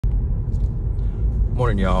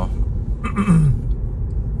Morning, y'all.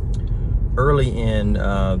 Early in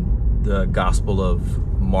the Gospel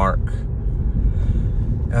of Mark,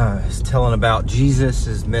 it's telling about Jesus,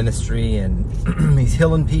 his ministry, and he's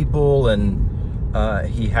healing people, and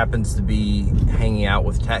he happens to be hanging out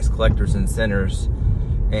with tax collectors and sinners,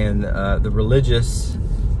 and the religious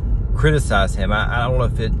criticize him. I don't know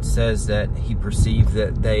if it says that he perceived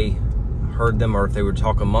that they heard them, or if they were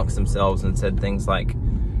talking amongst themselves and said things like,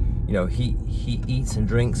 you know, he eats and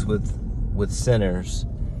drinks with sinners.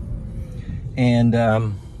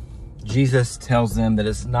 And Jesus tells them that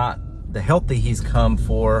it's not the healthy he's come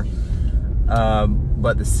for,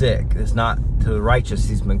 but the sick. It's not to the righteous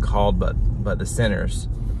he's been called, but the sinners.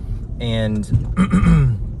 And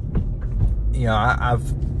you know,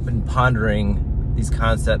 I've been pondering these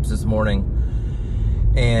concepts this morning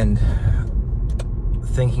and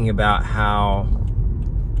thinking about how,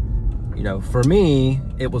 you know, for me,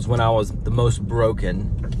 it was when I was the most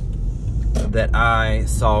broken that I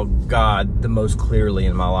saw God the most clearly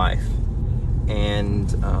in my life.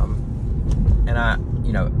 And I,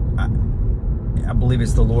 you know, I believe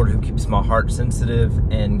it's the Lord who keeps my heart sensitive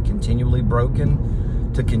and continually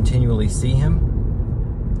broken to continually see him.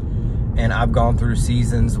 And I've gone through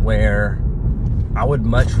seasons where I would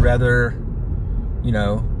much rather, you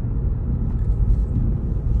know,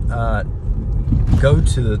 go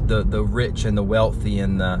to the rich and the wealthy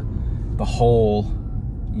and the whole,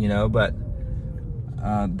 you know, but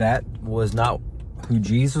that was not who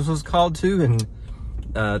Jesus was called to, and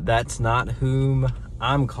that's not whom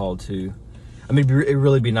I'm called to. I mean, it'd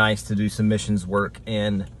really be nice to do some missions work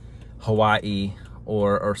in Hawaii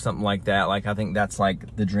or something like that. Like, I think that's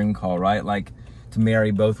like the dream call, right? Like, to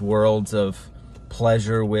marry both worlds of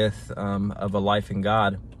pleasure with of a life in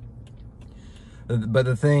God. But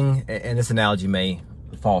the thing, and this analogy may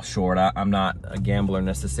fall short, I'm not a gambler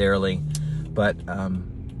necessarily, but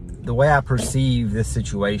the way I perceive this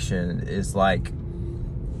situation is like,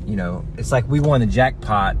 you know, it's like we won the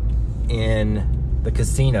jackpot in the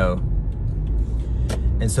casino,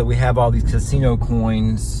 and so we have all these casino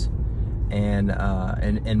coins and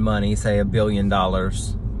money, say $1 billion,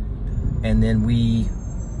 and then we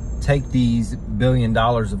take these $1 billion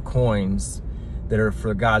of coins that are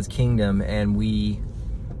for God's kingdom, and we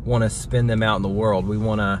want to spend them out in the world. We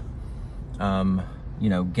want to, you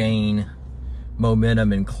know, gain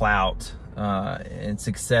momentum and clout and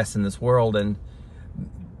success in this world, and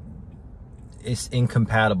it's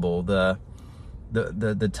incompatible. The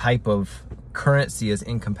type of currency is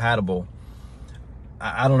incompatible.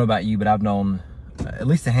 I don't know about you, but I've known at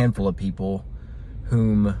least a handful of people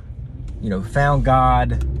whom, you know, found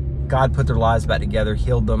God put their lives back together,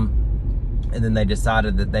 healed them, and then they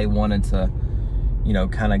decided that they wanted to, you know,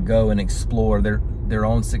 kind of go and explore their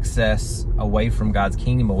own success away from God's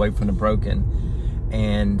kingdom, away from the broken.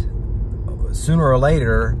 And sooner or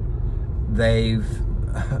later, they've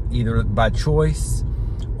either by choice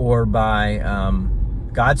or by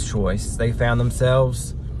God's choice, they found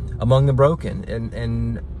themselves among the broken.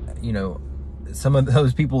 And you know, some of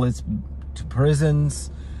those people, it's to prisons.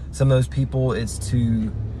 Some of those people, it's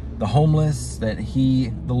to the homeless, that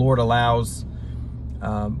the Lord allows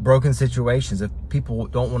broken situations. If people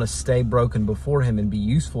don't want to stay broken before him and be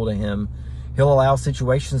useful to him, he'll allow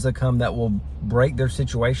situations to come that will break their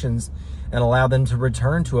situations and allow them to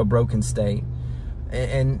return to a broken state.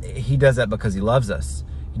 And he does that because he loves us.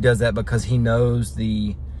 He does that because he knows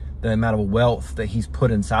the amount of wealth that he's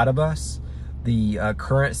put inside of us, the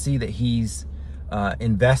currency that he's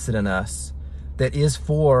invested in us, that is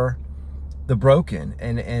for the broken.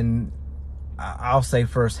 And I'll say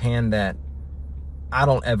firsthand that I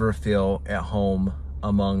don't ever feel at home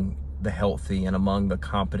among the healthy and among the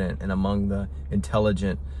competent and among the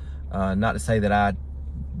intelligent. Not to say that I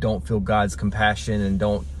don't feel God's compassion and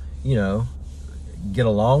don't, you know, get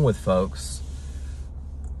along with folks.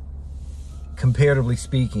 Comparatively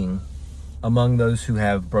speaking, among those who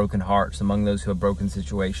have broken hearts, among those who have broken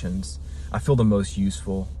situations, I feel the most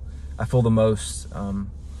useful. I feel the most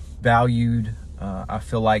valued. I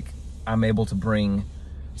feel like I'm able to bring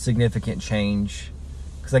significant change,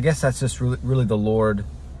 because I guess that's just really the Lord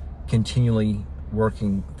continually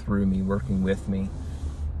working through me, working with me.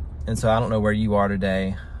 And so I don't know where you are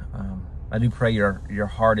today. I do pray your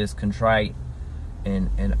heart is contrite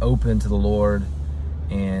and open to the Lord,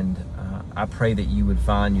 and I pray that you would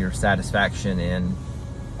find your satisfaction in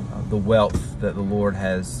the wealth that the Lord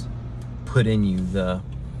has put in you, the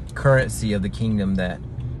currency of the kingdom that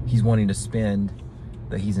he's wanting to spend,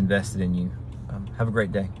 that he's invested in you. Have a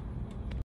great day.